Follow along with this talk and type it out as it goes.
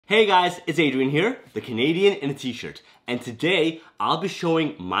Hey guys, it's Adrian here, the Canadian in a t-shirt, and today I'll be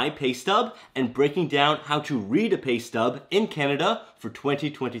showing my pay stub and breaking down how to read a pay stub in Canada for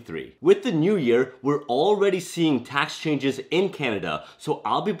 2023. With the new year, we're already seeing tax changes in Canada, so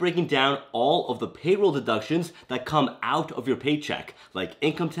I'll be breaking down all of the payroll deductions that come out of your paycheck, like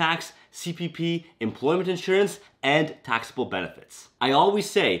income tax, CPP, employment insurance, and taxable benefits. I always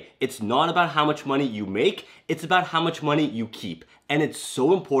say it's not about how much money you make, it's about how much money you keep. And it's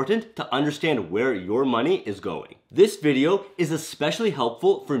so important to understand where your money is going. This video is especially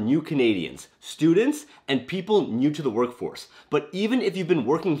helpful for new Canadians, students, and people new to the workforce. But even if you've been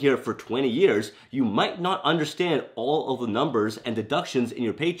working here for 20 years, you might not understand all of the numbers and deductions in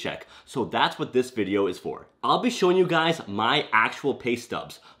your paycheck. So that's what this video is for. I'll be showing you guys my actual pay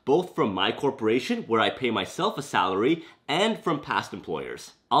stubs, both from my corporation, where I pay myself a salary, and from past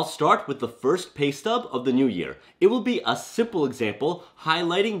employers. I'll start with the first pay stub of the new year. It will be a simple example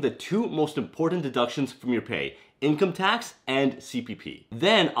highlighting the two most important deductions from your pay, income tax and CPP.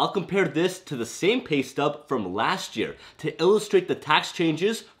 Then I'll compare this to the same pay stub from last year to illustrate the tax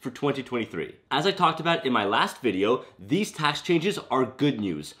changes for 2023. As I talked about in my last video, these tax changes are good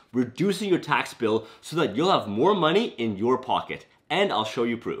news, reducing your tax bill so that you'll have more money in your pocket. And I'll show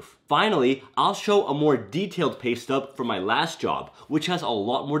you proof. Finally, I'll show a more detailed pay stub for my last job, which has a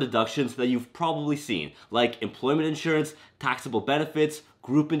lot more deductions that you've probably seen, like employment insurance, taxable benefits,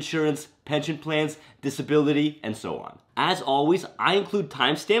 group insurance, pension plans, disability, and so on. As always, I include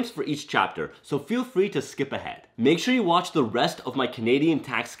timestamps for each chapter, so feel free to skip ahead. Make sure you watch the rest of my Canadian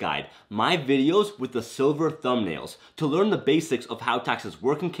tax guide, my videos with the silver thumbnails, to learn the basics of how taxes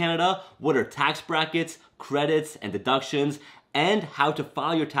work in Canada, what are tax brackets, credits, and deductions, and how to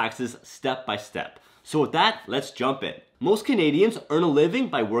file your taxes step by step. So with that, let's jump in. Most Canadians earn a living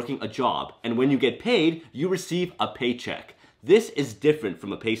by working a job, and when you get paid, you receive a paycheck. This is different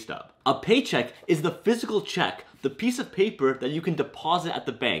from a pay stub. A paycheck is the physical check, the piece of paper that you can deposit at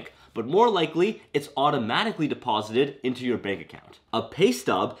the bank, but more likely, it's automatically deposited into your bank account. A pay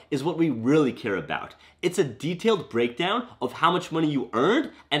stub is what we really care about. It's a detailed breakdown of how much money you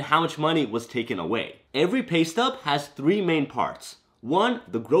earned and how much money was taken away. Every pay stub has three main parts. One,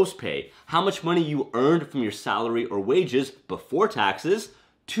 the gross pay, how much money you earned from your salary or wages before taxes.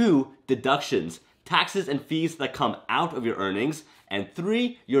 Two, deductions, taxes and fees that come out of your earnings. And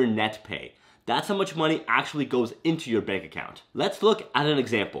three, your net pay. That's how much money actually goes into your bank account. Let's look at an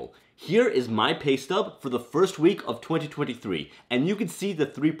example. Here is my pay stub for the first week of 2023, and you can see the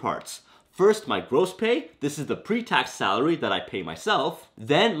three parts. First, my gross pay. This is the pre-tax salary that I pay myself.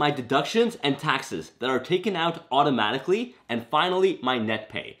 Then my deductions and taxes that are taken out automatically. And finally, my net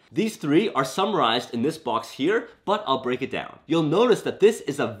pay. These three are summarized in this box here, but I'll break it down. You'll notice that this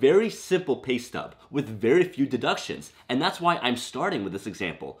is a very simple pay stub with very few deductions, and that's why I'm starting with this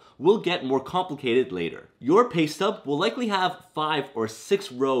example. We'll get more complicated later. Your pay stub will likely have 5 or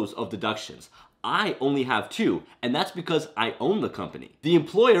 6 rows of deductions. I only have 2, and that's because I own the company. The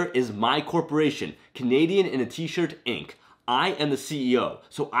employer is my corporation, Canadian in a T-shirt Inc. I am the CEO,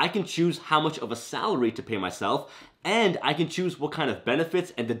 so I can choose how much of a salary to pay myself, and I can choose what kind of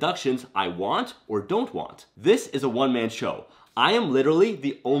benefits and deductions I want or don't want. This is a one-man show. I am literally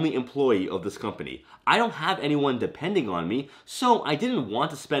the only employee of this company. I don't have anyone depending on me, so I didn't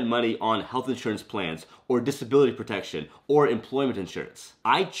want to spend money on health insurance plans or disability protection or employment insurance.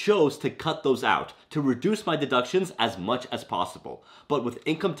 I chose to cut those out to reduce my deductions as much as possible. But with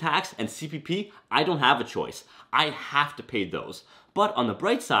income tax and CPP, I don't have a choice. I have to pay those. But on the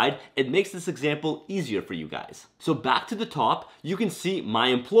bright side, it makes this example easier for you guys. So back to the top, you can see my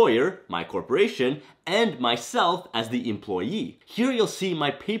employer, my corporation, and myself as the employee. Here you'll see my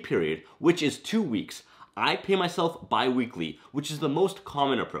pay period, which is 2 weeks. I pay myself bi-weekly, which is the most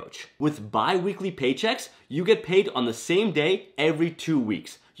common approach. With bi-weekly paychecks, you get paid on the same day every 2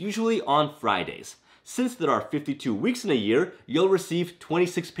 weeks, usually on Fridays. Since there are 52 weeks in a year, you'll receive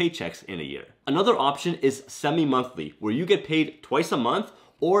 26 paychecks in a year. Another option is semi-monthly, where you get paid twice a month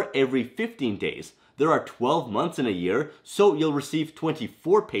or every 15 days. There are 12 months in a year, so you'll receive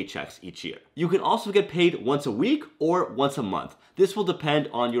 24 paychecks each year. You can also get paid once a week or once a month. This will depend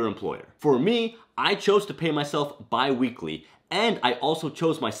on your employer. For me, I chose to pay myself bi-weekly, and I also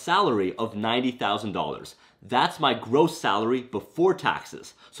chose my salary of $90,000. That's my gross salary before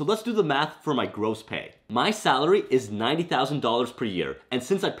taxes. So let's do the math for my gross pay. My salary is $90,000 per year, and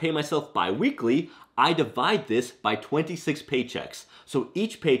since I pay myself bi-weekly, I divide this by 26 paychecks. So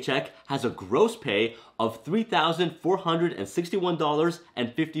each paycheck has a gross pay of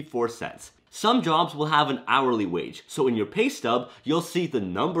 $3,461.54. Some jobs will have an hourly wage, so in your pay stub, you'll see the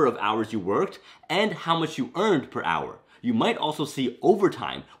number of hours you worked and how much you earned per hour. You might also see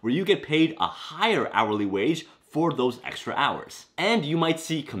overtime, where you get paid a higher hourly wage for those extra hours. And you might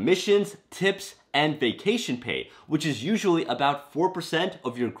see commissions, tips, and vacation pay, which is usually about 4%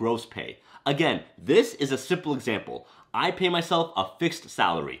 of your gross pay. Again, this is a simple example. I pay myself a fixed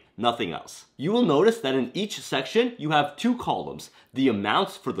salary, nothing else. You will notice that in each section, you have two columns: the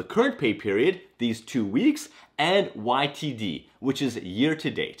amounts for the current pay period, these 2 weeks, and YTD, which is year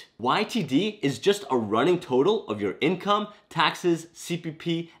to date. YTD is just a running total of your income, taxes,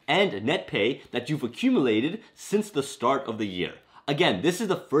 CPP, and net pay that you've accumulated since the start of the year. Again, this is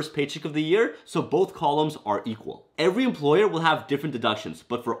the first paycheck of the year, so both columns are equal. Every employer will have different deductions,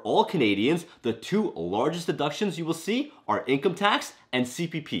 but for all Canadians, the two largest deductions you will see are income tax and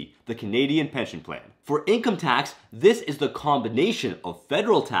CPP, the Canadian Pension Plan. For income tax, this is the combination of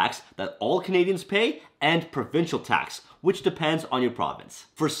federal tax that all Canadians pay and provincial tax, which depends on your province.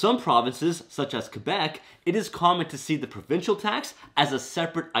 For some provinces, such as Quebec, it is common to see the provincial tax as a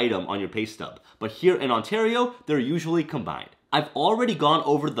separate item on your pay stub, but here in Ontario, they're usually combined. I've already gone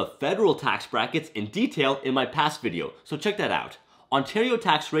over the federal tax brackets in detail in my past video, so check that out. Ontario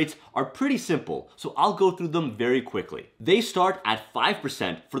tax rates are pretty simple, so I'll go through them very quickly. They start at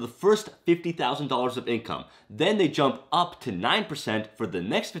 5% for the first $50,000 of income, then they jump up to 9% for the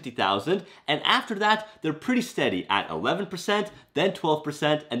next $50,000, and after that, they're pretty steady at 11%, then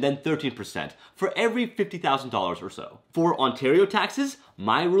 12%, and then 13% for every $50,000 or so. For Ontario taxes,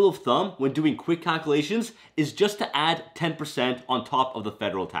 my rule of thumb when doing quick calculations is just to add 10% on top of the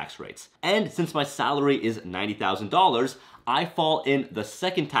federal tax rates. And since my salary is $90,000, I fall in the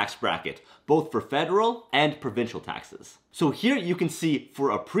second tax bracket, both for federal and provincial taxes. So here you can see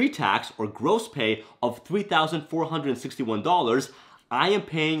for a pre-tax or gross pay of $3,461, I am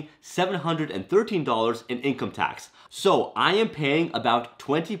paying $713 in income tax. So I am paying about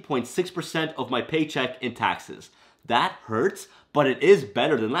 20.6% of my paycheck in taxes. That hurts, but it is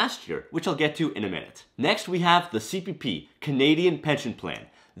better than last year, which I'll get to in a minute. Next, we have the CPP, Canadian Pension Plan.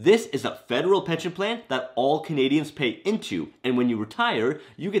 This is a federal pension plan that all Canadians pay into, and when you retire,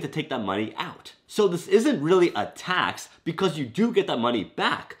 you get to take that money out. So this isn't really a tax because you do get that money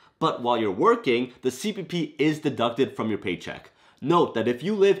back, but while you're working, the CPP is deducted from your paycheck. Note that if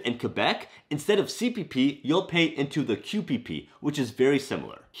you live in Quebec, instead of CPP, you'll pay into the QPP, which is very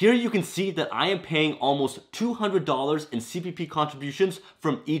similar. Here you can see that I am paying almost $200 in CPP contributions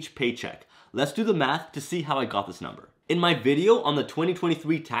from each paycheck. Let's do the math to see how I got this number. In my video on the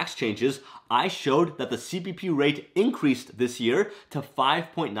 2023 tax changes, I showed that the CPP rate increased this year to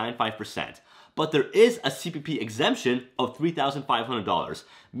 5.95%. But there is a CPP exemption of $3,500,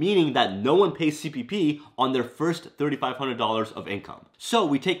 meaning that no one pays CPP on their first $3,500 of income. So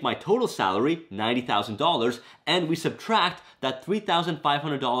we take my total salary, $90,000, and we subtract that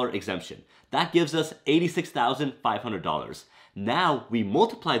 $3,500 exemption. That gives us $86,500. Now we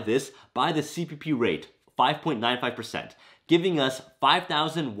multiply this by the CPP rate, 5.95%, giving us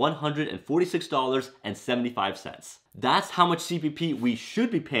 $5,146.75. That's how much CPP we should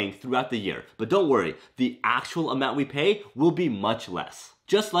be paying throughout the year. But don't worry, the actual amount we pay will be much less.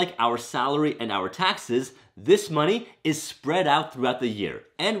 Just like our salary and our taxes, this money is spread out throughout the year,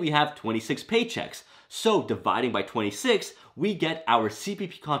 and we have 26 paychecks. So dividing by 26, we get our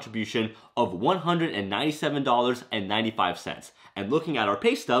CPP contribution of $197.95. And looking at our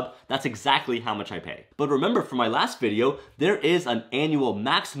pay stub, that's exactly how much I pay. But remember from my last video, there is an annual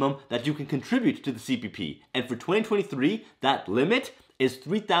maximum that you can contribute to the CPP. And for 2023, that limit is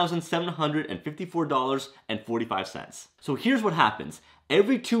 $3,754.45. So here's what happens.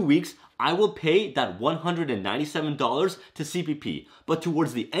 Every 2 weeks, I will pay that $197 to CPP, but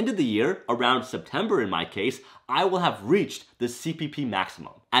towards the end of the year, around September in my case, I will have reached the CPP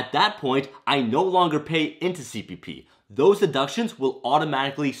maximum. At that point, I no longer pay into CPP. Those deductions will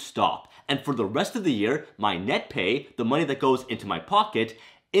automatically stop, and for the rest of the year, my net pay, the money that goes into my pocket,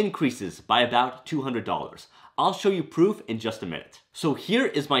 increases by about $200. I'll show you proof in just a minute. So here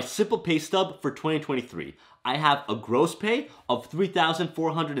is my simple pay stub for 2023. I have a gross pay of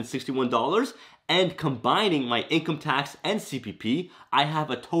 $3,461, and combining my income tax and CPP, I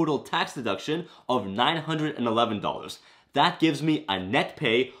have a total tax deduction of $911. That gives me a net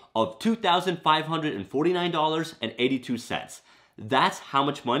pay of $2,549.82. That's how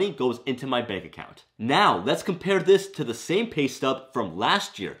much money goes into my bank account. Now, let's compare this to the same pay stub from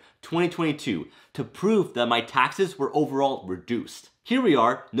last year, 2022, to prove that my taxes were overall reduced. Here we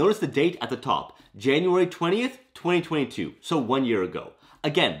are, notice the date at the top, January 20th, 2022, so 1 year ago.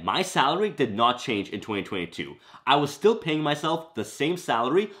 Again, my salary did not change in 2022. I was still paying myself the same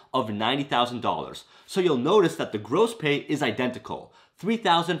salary of $90,000. So you'll notice that the gross pay is identical.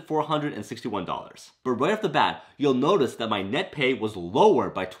 $3,461. But right off the bat, you'll notice that my net pay was lower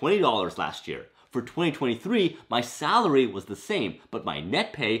by $20 last year. For 2023, my salary was the same, but my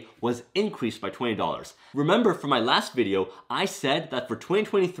net pay was increased by $20. Remember from my last video, I said that for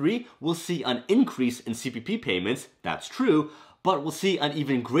 2023, we'll see an increase in CPP payments. That's true, but we'll see an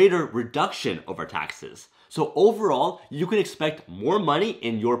even greater reduction of our taxes. So overall, you can expect more money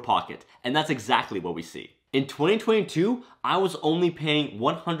in your pocket, and that's exactly what we see. In 2022, I was only paying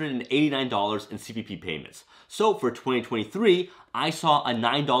 $189 in CPP payments. So for 2023, I saw a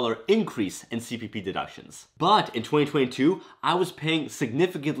 $9 increase in CPP deductions. But in 2022, I was paying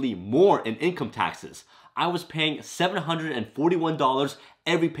significantly more in income taxes. I was paying $741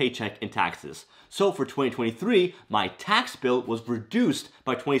 every paycheck in taxes. So for 2023, my tax bill was reduced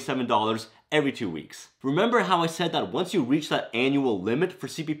by $27 every 2 weeks. Remember how I said that once you reach that annual limit for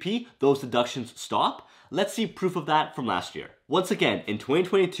CPP, those deductions stop? Let's see proof of that from last year. Once again, in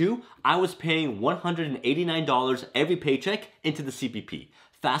 2022, I was paying $189 every paycheck into the CPP.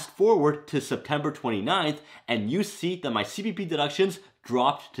 Fast forward to September 29th, and you see that my CPP deductions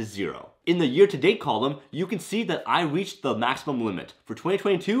dropped to 0. In the year-to-date column, you can see that I reached the maximum limit. For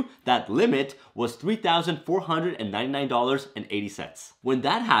 2022, that limit was $3,499.80. When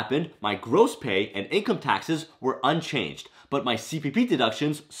that happened, my gross pay and income taxes were unchanged, but my CPP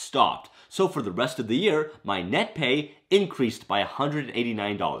deductions stopped. So for the rest of the year, my net pay increased by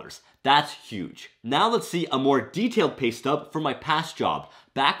 $189. That's huge. Now let's see a more detailed pay stub for my past job,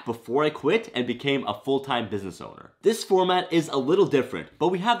 back before I quit and became a full-time business owner. This format is a little different, but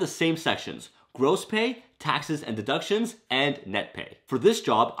we have the same sections: gross pay, taxes and deductions, and net pay. For this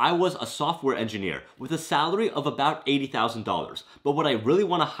job, I was a software engineer with a salary of about $80,000. But what I really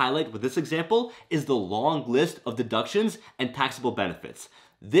want to highlight with this example is the long list of deductions and taxable benefits.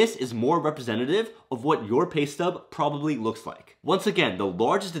 This is more representative of what your pay stub probably looks like. Once again, the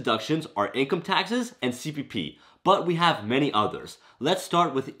largest deductions are income taxes and CPP, but we have many others. Let's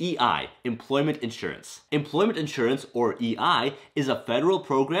start with EI, Employment Insurance. Employment Insurance, or EI, is a federal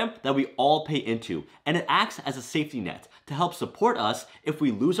program that we all pay into, and it acts as a safety net to help support us if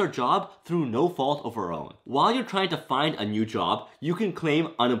we lose our job through no fault of our own. While you're trying to find a new job, you can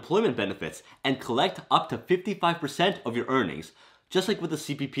claim unemployment benefits and collect up to 55% of your earnings. Just like with the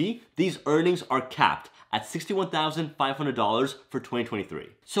CPP, these earnings are capped at $61,500 for 2023.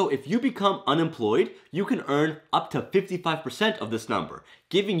 So if you become unemployed, you can earn up to 55% of this number,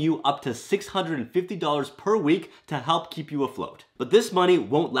 giving you up to $650 per week to help keep you afloat. But this money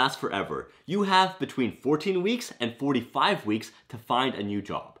won't last forever. You have between 14 weeks and 45 weeks to find a new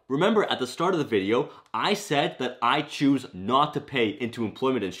job. Remember at the start of the video, I said that I choose not to pay into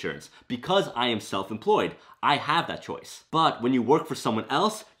employment insurance because I am self-employed. I have that choice. But when you work for someone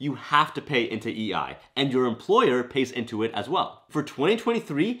else, you have to pay into EI, and your employer pays into it as well. For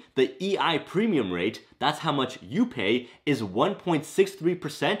 2023, the EI premium rate, that's how much you pay, is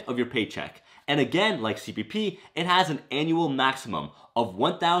 1.63% of your paycheck. And again, like CPP, it has an annual maximum of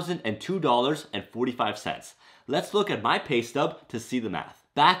 $1,002.45. Let's look at my pay stub to see the math.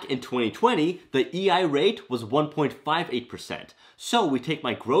 Back in 2020, the EI rate was 1.58%. So we take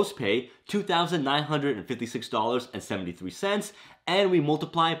my gross pay, $2,956.73, and we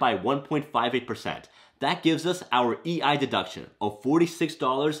multiply by 1.58%. That gives us our EI deduction of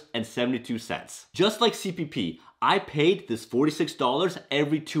 $46.72. Just like CPP, I paid this $46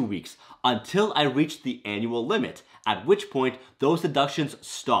 every 2 weeks until I reached the annual limit, at which point those deductions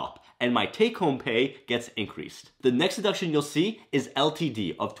stop and my take-home pay gets increased. The next deduction you'll see is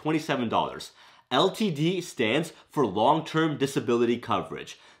LTD of $27. LTD stands for long-term disability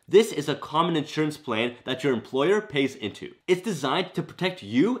coverage. This is a common insurance plan that your employer pays into. It's designed to protect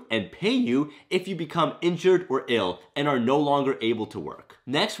you and pay you if you become injured or ill and are no longer able to work.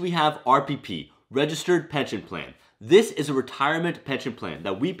 Next, we have RPP, Registered Pension Plan. This is a retirement pension plan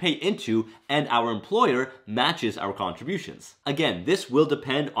that we pay into and our employer matches our contributions. Again, this will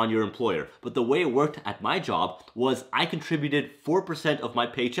depend on your employer, but the way it worked at my job was I contributed 4% of my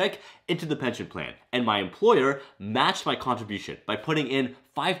paycheck into the pension plan, and my employer matched my contribution by putting in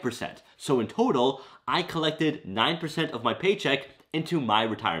 5%. So in total, I collected 9% of my paycheck into my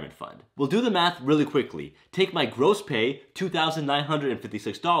retirement fund. We'll do the math really quickly. Take my gross pay,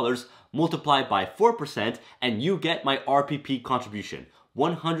 $2,956, multiply by 4%, and you get my RPP contribution,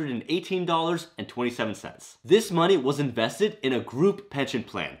 $118.27. This money was invested in a group pension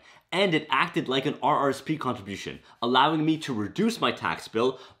plan, and it acted like an RRSP contribution, allowing me to reduce my tax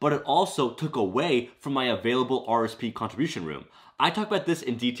bill, but it also took away from my available RRSP contribution room. I talk about this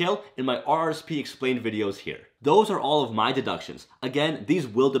in detail in my RRSP explained videos here. Those are all of my deductions. Again, these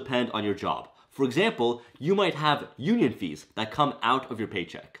will depend on your job. For example, you might have union fees that come out of your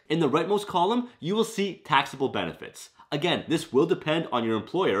paycheck. In the rightmost column, you will see taxable benefits. Again, this will depend on your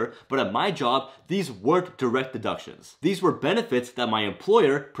employer, but at my job, these weren't direct deductions. These were benefits that my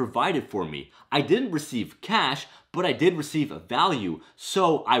employer provided for me. I didn't receive cash, but I did receive value,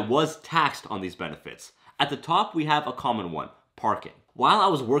 so I was taxed on these benefits. At the top, we have a common one, parking. While I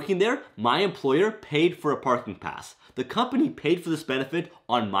was working there, my employer paid for a parking pass. The company paid for this benefit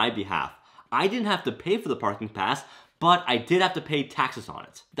on my behalf. I didn't have to pay for the parking pass, but I did have to pay taxes on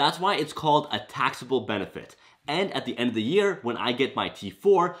it. That's why it's called a taxable benefit. And at the end of the year, when I get my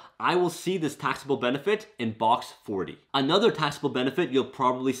T4, I will see this taxable benefit in box 40. Another taxable benefit you'll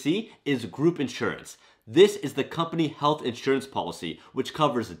probably see is group insurance. This is the company health insurance policy, which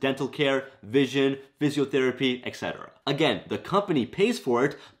covers dental care, vision, physiotherapy, etc. Again, the company pays for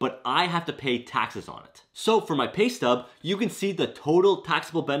it, but I have to pay taxes on it. So for my pay stub, you can see the total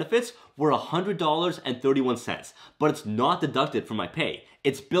taxable benefits were $100.31, but it's not deducted from my pay.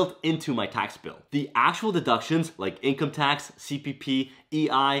 It's built into my tax bill. The actual deductions like income tax, CPP,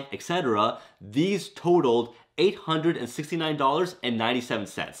 EI, etc., these totaled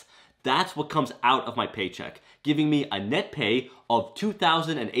 $869.97. That's what comes out of my paycheck, giving me a net pay of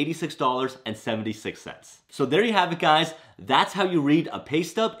 $2,086.76. So there you have it, guys. That's how you read a pay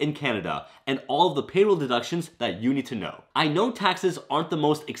stub in Canada and all of the payroll deductions that you need to know. I know taxes aren't the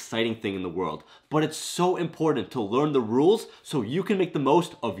most exciting thing in the world, but it's so important to learn the rules so you can make the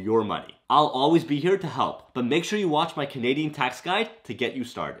most of your money. I'll always be here to help, but make sure you watch my Canadian tax guide to get you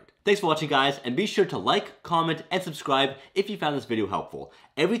started. Thanks for watching, guys, and be sure to like, comment, and subscribe if you found this video helpful.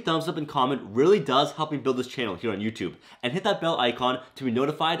 Every thumbs up and comment really does help me build this channel here on YouTube, and hit that bell icon to be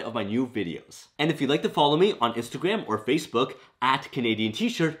notified of my new videos. And if you'd like to follow me on Instagram or Facebook at Canadian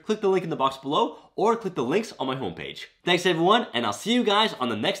T-shirt, click the link in the box below or click the links on my homepage. Thanks everyone, and I'll see you guys on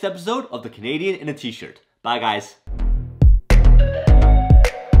the next episode of the Canadian in a T-shirt. Bye guys.